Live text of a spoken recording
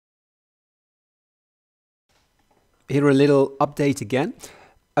Here a little update again.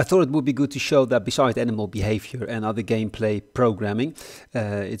 I thought it would be good to show that besides animal behavior and other gameplay programming,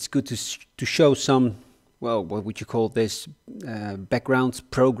 it's good to show some, well, what would you call this, background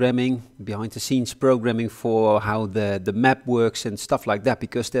programming, behind the scenes programming for how the map works and stuff like that,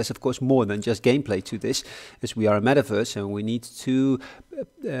 because there's of course more than just gameplay to this, as we are a metaverse and we need to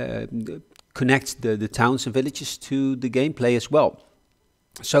connect the towns and villages to the gameplay as well.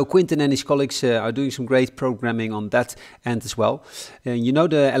 So Quinten and his colleagues are doing some great programming on that end as well. You know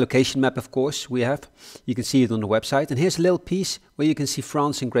the allocation map, of course, we have. You can see it on the website. And here's a little piece where you can see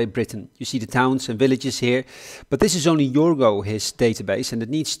France and Great Britain. You see the towns and villages here. But this is only Yorgo, his database, and it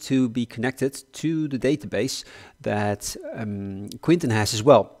needs to be connected to the database that Quinten has as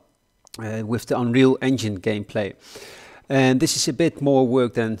well, with the Unreal Engine gameplay. And this is a bit more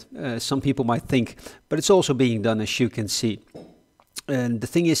work than some people might think, but it's also being done, as you can see. And the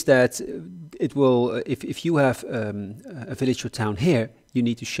thing is that it will, if you have a village or town here, you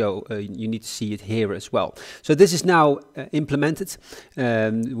need to show, you need to see it here as well. So this is now implemented.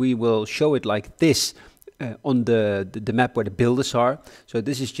 We will show it like this on the map where the builders are. So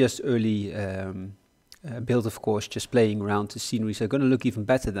this is just early build, of course, just playing around. The sceneries are going to look even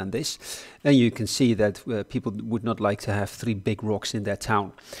better than this. And you can see that people would not like to have 3 big rocks in their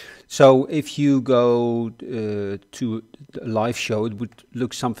town. So if you go to a live show, it would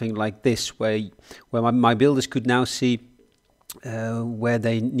look something like this, where my builders could now see where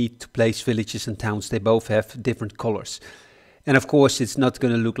they need to place villages and towns. They both have different colors. And of course, it's not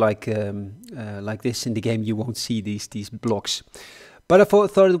going to look like this in the game. You won't see these blocks. But I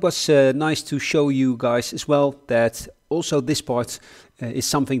thought it was nice to show you guys as well that also this part is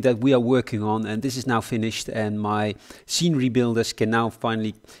something that we are working on, and this is now finished, and my scenery builders can now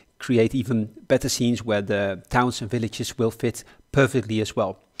finally create even better scenes where the towns and villages will fit perfectly as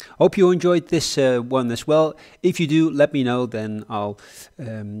well. Hope you enjoyed this one as well. If you do, let me know, then I'll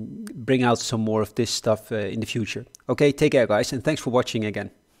bring out some more of this stuff in the future. Okay, take care guys, and thanks for watching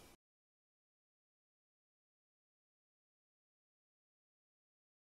again.